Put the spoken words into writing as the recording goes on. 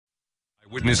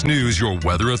Witness News, your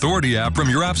Weather Authority app from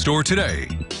your app store today.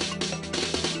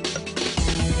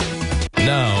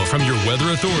 Now, from your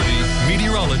Weather Authority,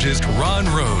 meteorologist Ron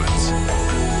Rhodes.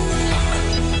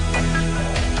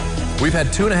 We've had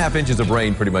 2.5 inches of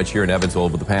rain pretty much here in Evansville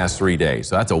over the past 3 days.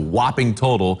 So that's a whopping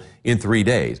total in 3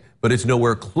 days. But it's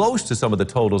nowhere close to some of the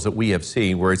totals that we have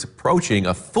seen where it's approaching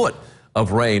a foot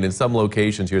of rain in some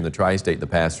locations here in the tri-state in the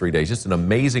past 3 days. Just an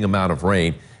amazing amount of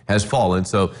rain has fallen.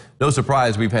 So no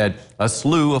surprise, we've had a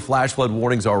slew of flash flood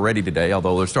warnings already today,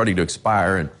 although they're starting to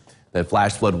expire, and that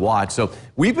flash flood watch. So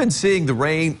we've been seeing the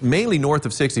rain mainly north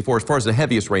of 64 as far as the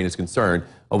heaviest rain is concerned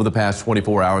over the past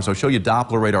 24 hours. I'll show you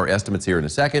Doppler radar estimates here in a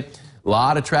second. A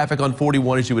lot of traffic on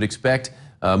 41 as you would expect,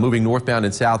 moving northbound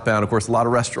and southbound. Of course, a lot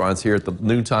of restaurants here at the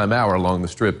noontime hour along the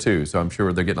strip too, so I'm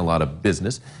sure they're getting a lot of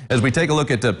business. As we take a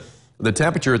look at the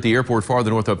temperature at the airport farther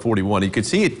north up 41, you can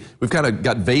see it. We've kind of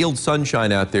got veiled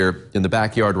sunshine out there in the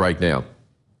backyard right now.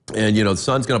 And, you know, the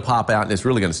sun's going to pop out and it's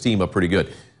really going to steam up pretty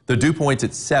good. The dew point's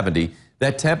at 70.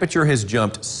 That temperature has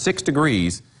jumped 6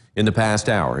 degrees in the past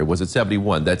hour. It was at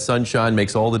 71. That sunshine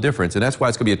makes all the difference, and that's why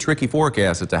it's going to be a tricky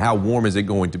forecast as to how warm is it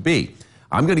going to be.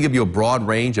 I'm going to give you a broad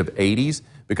range of 80s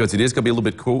because it is going to be a little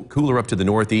bit cooler up to the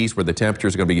northeast where the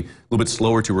temperatures are going to be a little bit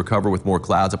slower to recover with more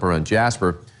clouds up around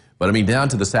Jasper. But I mean, down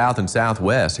to the south and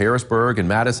southwest, Harrisburg and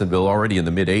Madisonville already in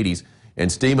the mid-80s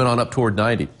and steaming on up toward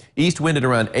 90. East wind at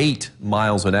around 8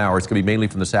 miles an hour. It's going to be mainly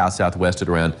from the south-southwest at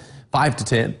around 5 to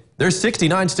 10. There's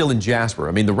 69 still in Jasper.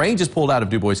 I mean, the rain just pulled out of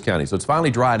Du Bois County, so it's finally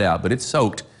dried out, but it's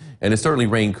soaked, and it's certainly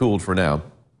rain-cooled for now.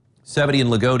 70 in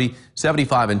Lagodi,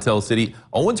 75 in Tell City.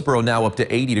 Owensboro now up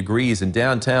to 80 degrees, and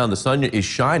downtown the sun is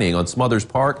shining on Smothers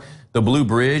Park, the Blue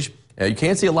Bridge. You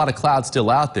can't see a lot of clouds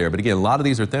still out there, but again, a lot of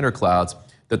these are thinner clouds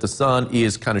that the sun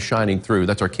is kind of shining through.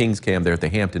 That's our Kings Cam there at the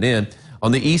Hampton Inn.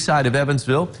 On the east side of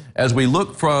Evansville, as we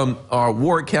look from our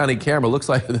Warwick County camera, looks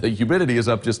like the humidity is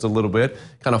up just a little bit,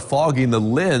 kind of fogging the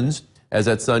lens as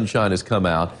that sunshine has come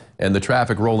out, and the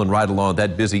traffic rolling right along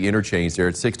that busy interchange there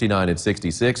at 69 and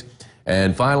 66.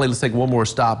 And finally, let's take one more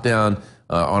stop down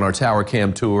on our Tower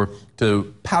Cam tour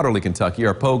to Powderly, Kentucky,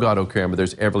 our Pogato camera.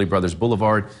 There's Everly Brothers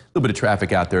Boulevard. A little bit of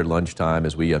traffic out there at lunchtime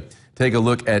as we take a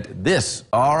look at this.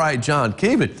 All right, John,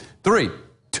 keep it. 3,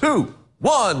 2,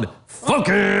 1,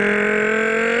 funky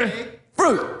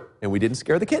fruit. And we didn't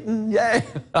scare the kitten. Yay.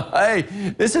 Hey,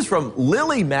 this is from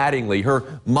Lily Mattingly.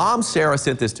 Her mom, Sarah,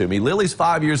 sent this to me. Lily's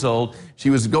 5 years old. She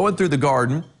was going through the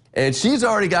garden, and she's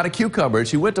already got a cucumber. And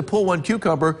she went to pull one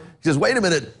cucumber. She says, wait a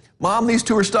minute, Mom, these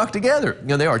two are stuck together. You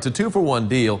know, they are. It's a 2-for-1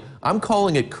 deal. I'm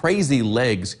calling it Crazy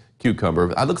Legs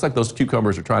cucumber. It looks like those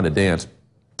cucumbers are trying to dance.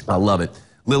 I love it.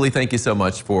 Lily, thank you so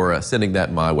much for sending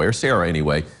that my way, or Sarah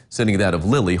anyway, sending that of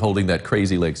Lily holding that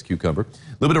Crazy Legs cucumber.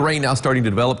 A little bit of rain now starting to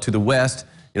develop to the west.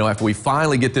 You know, after we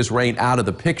finally get this rain out of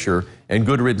the picture, and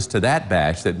good riddance to that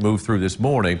batch that moved through this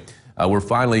morning, we're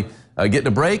finally getting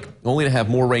a break, only to have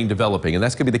more rain developing, and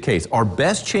that's going to be the case. Our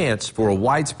best chance for a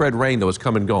widespread rain, though, is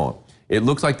come and gone. It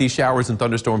looks like these showers and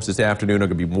thunderstorms this afternoon are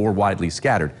going to be more widely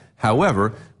scattered.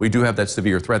 However, we do have that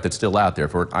severe threat that's still out there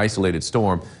for an isolated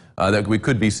storm that we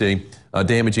could be seeing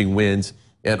damaging winds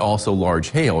and also large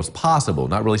hail. It's possible.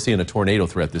 Not really seeing a tornado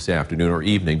threat this afternoon or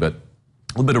evening, but a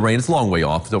little bit of rain. It's a long way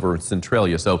off. It's over in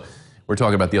Centralia, so we're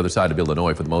talking about the other side of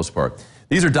Illinois for the most part.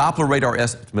 These are Doppler radar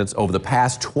estimates over the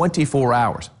past 24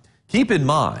 hours. Keep in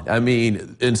mind, I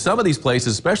mean, in some of these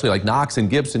places, especially like Knox and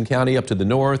Gibson County up to the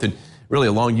north and really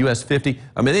along US 50,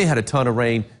 I mean, they had a ton of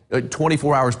rain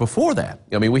 24 hours before that.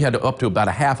 I mean, we had up to about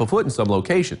a half a foot in some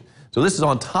location. So this is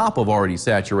on top of already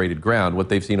saturated ground, what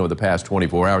they've seen over the past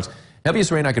 24 hours.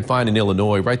 Heaviest rain I could find in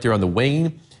Illinois, right there on the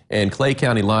Wayne and Clay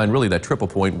County line, really that triple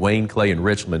point, Wayne, Clay, and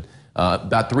Richland.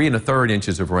 About 3 1/3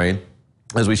 inches of rain.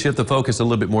 As we shift the focus a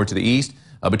little bit more to the east,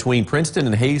 between Princeton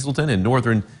and Hazleton and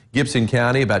northern Gibson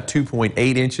County, about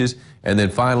 2.8 inches. And then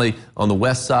finally, on the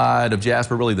west side of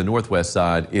Jasper, really the northwest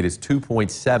side, it is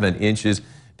 2.7 inches.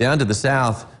 Down to the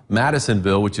south,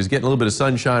 Madisonville, which is getting a little bit of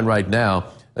sunshine right now,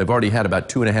 they've already had about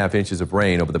 2.5 inches of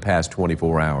rain over the past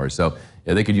 24 hours. So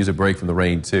yeah, they could use a break from the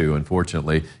rain too,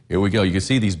 unfortunately. Here we go. You can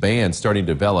see these bands starting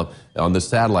to develop on the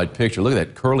satellite picture. Look at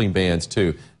that, curling bands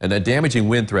too. And that damaging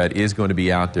wind threat is going to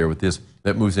be out there with this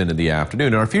that moves into the afternoon.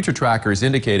 And our future tracker is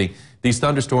indicating these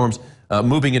thunderstorms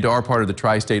moving into our part of the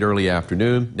tri-state early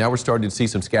afternoon. Now we're starting to see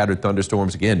some scattered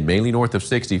thunderstorms again, mainly north of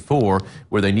 64,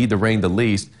 where they need the rain the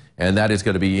least, and that is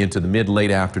going to be into the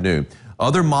mid-late afternoon.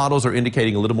 Other models are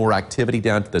indicating a little more activity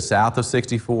down to the south of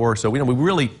 64. So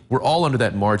we're all under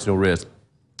that marginal risk.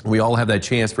 We all have that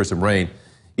chance for some rain.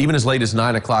 Even as late as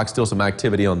 9 o'clock, still some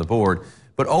activity on the board.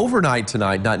 But overnight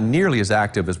tonight, not nearly as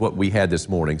active as what we had this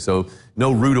morning. So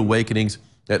no rude awakenings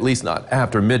at least not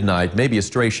after midnight. Maybe a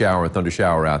stray shower, a thunder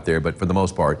shower out there, but for the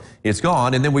most part, it's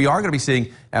gone. And then we are going to be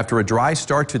seeing, after a dry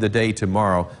start to the day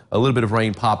tomorrow, a little bit of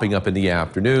rain popping up in the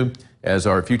afternoon, as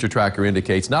our future tracker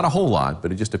indicates. Not a whole lot,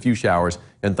 but just a few showers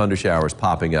and thunder showers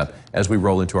popping up as we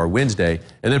roll into our Wednesday.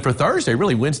 And then for Thursday,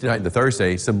 really Wednesday night into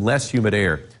Thursday, some less humid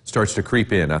air starts to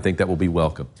creep in. I think that will be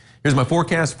welcome. Here's my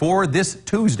forecast for this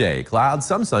Tuesday. Clouds,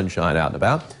 some sunshine out and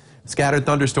about. Scattered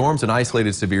thunderstorms, an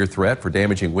isolated severe threat for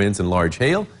damaging winds and large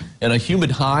hail, and a humid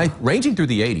high ranging through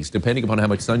the 80s, depending upon how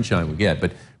much sunshine we get.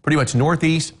 But pretty much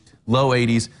northeast, low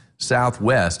 80s,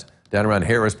 southwest, down around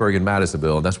Harrisburg and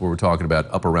Madisonville. And that's where we're talking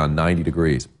about, up around 90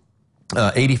 degrees.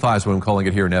 85 is what I'm calling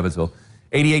it here in Evansville.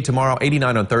 88 tomorrow,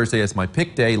 89 on Thursday. That's my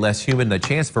pick day, less humid. And the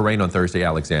chance for rain on Thursday,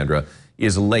 Alexandra,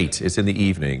 is late. It's in the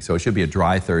evening. So it should be a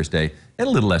dry Thursday and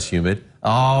a little less humid.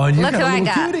 Oh, and you got a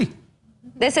little cutie.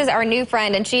 This is our new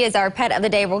friend, and she is our pet of the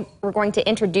day. We're going to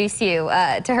introduce you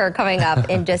to her coming up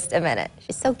in just a minute.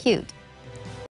 She's so cute.